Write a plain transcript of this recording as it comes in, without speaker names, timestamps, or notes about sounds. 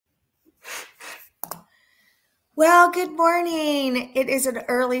Well, good morning. It is an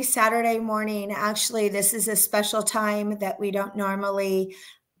early Saturday morning. Actually, this is a special time that we don't normally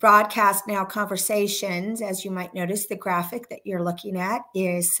broadcast now conversations. As you might notice, the graphic that you're looking at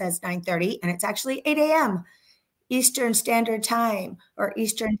says 9:30, and it's actually 8 a.m. Eastern Standard Time or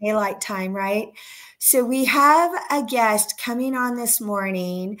Eastern Daylight Time, right? So we have a guest coming on this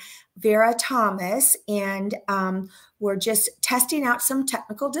morning, Vera Thomas, and we're just testing out some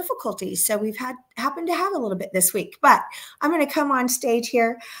technical difficulties. So we've happened to have a little bit this week, but I'm going to come on stage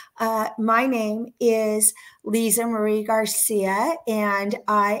here. My name is Lisa Marie Garcia, and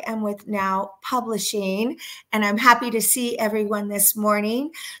I am with Now Publishing, and I'm happy to see everyone this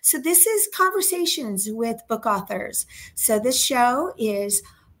morning. So this is Conversations with Book Authors. So this show is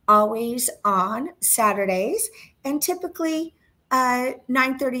always on Saturdays and typically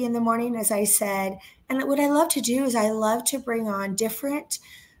 9:30 in the morning, as I said. And what I love to do is I love to bring on different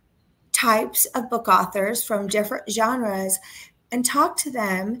types of book authors from different genres and talk to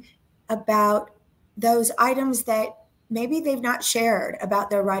them about those items that maybe they've not shared about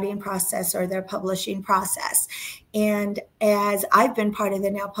their writing process or their publishing process. And as I've been part of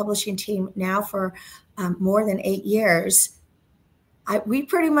the Now Publishing team now for more than 8 years, we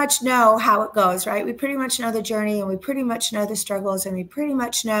pretty much know how it goes, right? We pretty much know the journey, and we pretty much know the struggles, and we pretty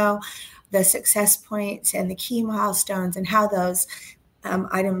much know the success points and the key milestones and how those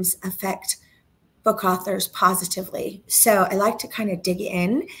items affect book authors positively. So I like to kind of dig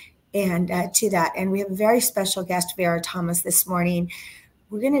in and to that. And we have a very special guest, Vera Thomas, this morning.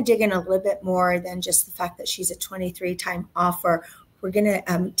 We're going to dig in a little bit more than just the fact that she's a 23-time author. We're going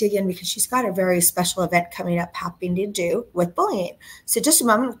to dig in because she's got a very special event coming up having to do with bullying. So just a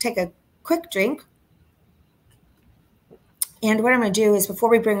moment, we'll take a quick drink. And what I'm going to do is, before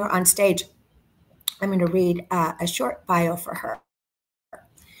we bring her on stage, I'm going to read a short bio for her.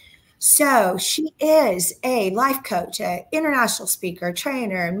 So she is a life coach, an international speaker,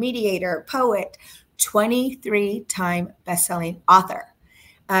 trainer, mediator, poet, 23-time best-selling author.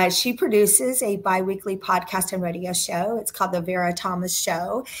 She produces a bi-weekly podcast and radio show. It's called The Vera Thomas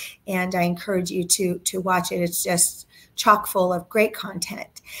Show, and I encourage you to watch it. It's just chock full of great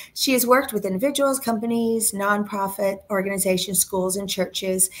content. She has worked with individuals, companies, nonprofit organizations, schools, and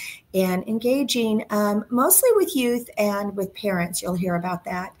churches, and engaging mostly with youth and with parents. You'll hear about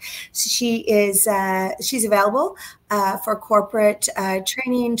that. She's available for corporate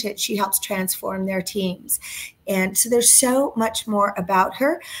training. She helps transform their teams. And so there's so much more about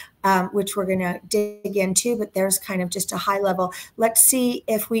her, which we're going to dig into, but there's kind of just a high level. Let's see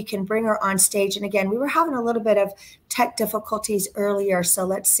if we can bring her on stage. And again, we were having a little bit of tech difficulties earlier, so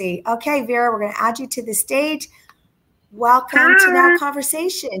let's see. Okay, Vera, we're going to add you to the stage. Welcome to Now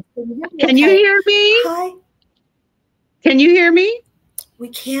Conversation. Can you hear me? Hi. Can you hear me? We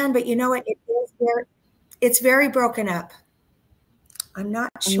can, but you know what? It's very broken up. I'm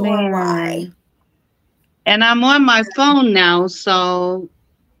not sure why. And I'm on my phone now, so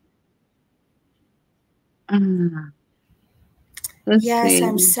yes, see.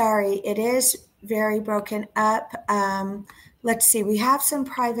 I'm sorry. It is very broken up. Let's see. We have some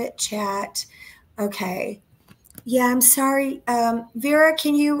private chat. Okay. Yeah, I'm sorry. Vera,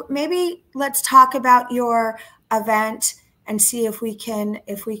 can you let's talk about your event and see if we can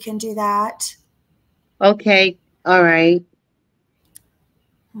do that? Okay. All right.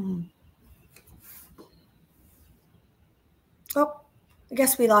 Oh, I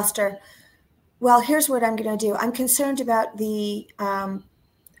guess we lost her. Well, here's what I'm going to do. I'm concerned about the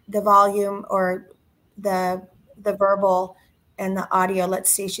volume or the verbal and the audio. Let's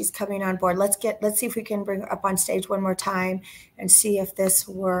see. She's coming on board. Let's see if we can bring her up on stage one more time and see if this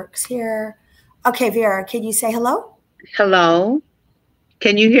works here. Okay, Vera, can you say hello? Hello.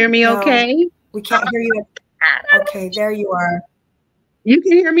 Can you hear me okay? We can't hear you. Okay, there you are. You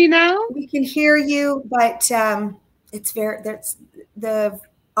can hear me now? We can hear you, but the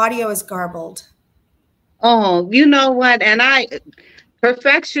audio is garbled. Oh, you know what? And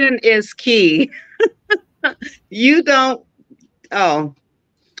perfection is key. We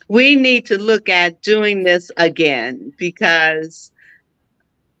need to look at doing this again, because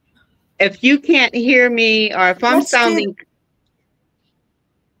if you can't hear me, or if I'm sounding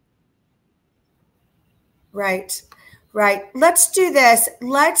right. Let's do this.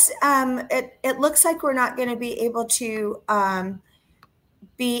 Let's it looks like we're not going to be able to have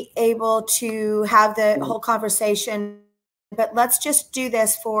the whole conversation, but let's just do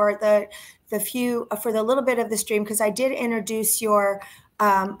this for the little bit of the stream, because I did introduce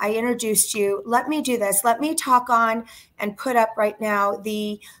I introduced you. Let me do this. Let me talk on and put up right now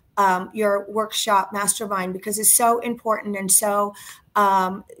your workshop mastermind, because it's so important and so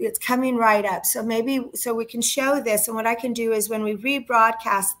It's coming right up. So maybe, so we can show this. And what I can do is when we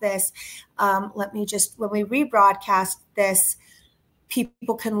rebroadcast this, when we rebroadcast this,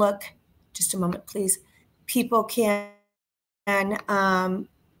 people can look, just a moment, please. People can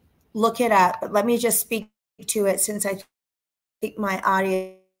look it up, but let me just speak to it since I think my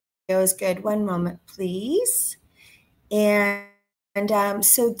audio is good. One moment, please. And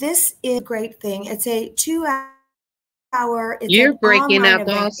so this is a great thing. It's a 2-hour, it's You're an breaking online up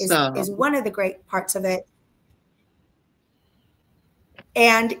event also. is one of the great parts of it.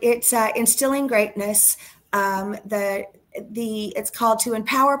 And it's instilling greatness. It's called To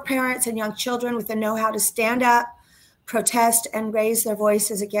Empower Parents and Young Children with the Know-How to Stand Up, protest, and raise their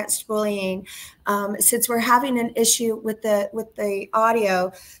voices against bullying. Since we're having an issue with the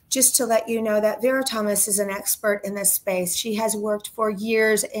audio, just to let you know that Vera Thomas is an expert in this space. She has worked for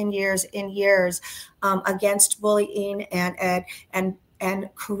years and years and years against bullying and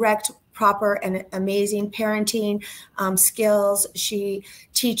correct, proper, and amazing parenting skills. She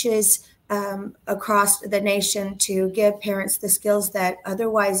teaches across the nation to give parents the skills that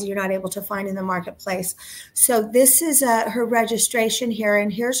otherwise you're not able to find in the marketplace. So this is her registration here,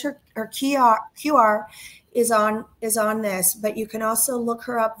 and here's her QR is on this, but you can also look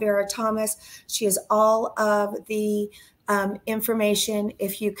her up, Vera Thomas. She has all of the information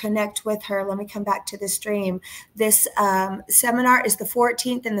if you connect with her. Let me come back to the stream. This seminar is the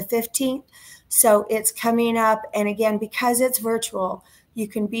 14th and the 15th. So it's coming up. And again, because it's virtual, you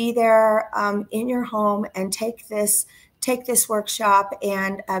can be there in your home and take this workshop,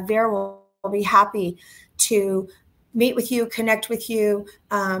 and Vera will be happy to meet with you, connect with you,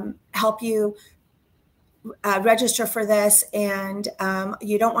 help you register for this. And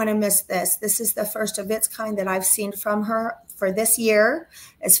you don't want to miss this. This is the first of its kind that I've seen from her for this year,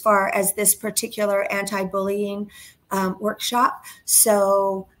 as far as this particular anti-bullying workshop.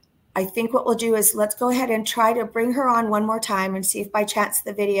 So I think what we'll do is let's go ahead and try to bring her on one more time and see if by chance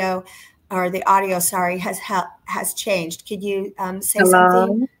the video or the audio, sorry, has changed. Could you say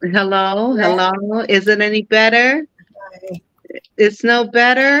something? Hello. Is it any better? Okay. It's no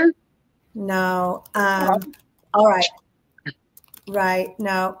better? No. All right. Right.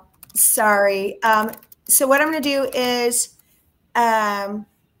 No, sorry. So what I'm going to do is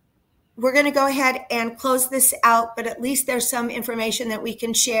we're going to go ahead and close this out, but at least there's some information that we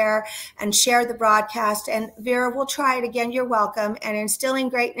can share and share the broadcast. And Vera, we'll try it again. You're welcome. And Instilling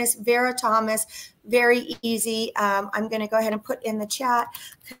Greatness, Vera Thomas, very easy. I'm going to go ahead and put in the chat,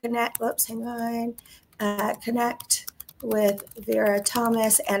 connect with Vera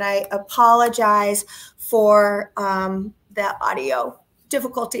Thomas. And I apologize for the audio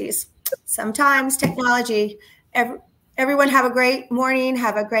difficulties. Sometimes technology, everyone have a great morning,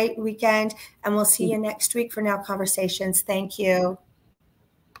 have a great weekend, and we'll see you next week for Now Conversations. Thank you.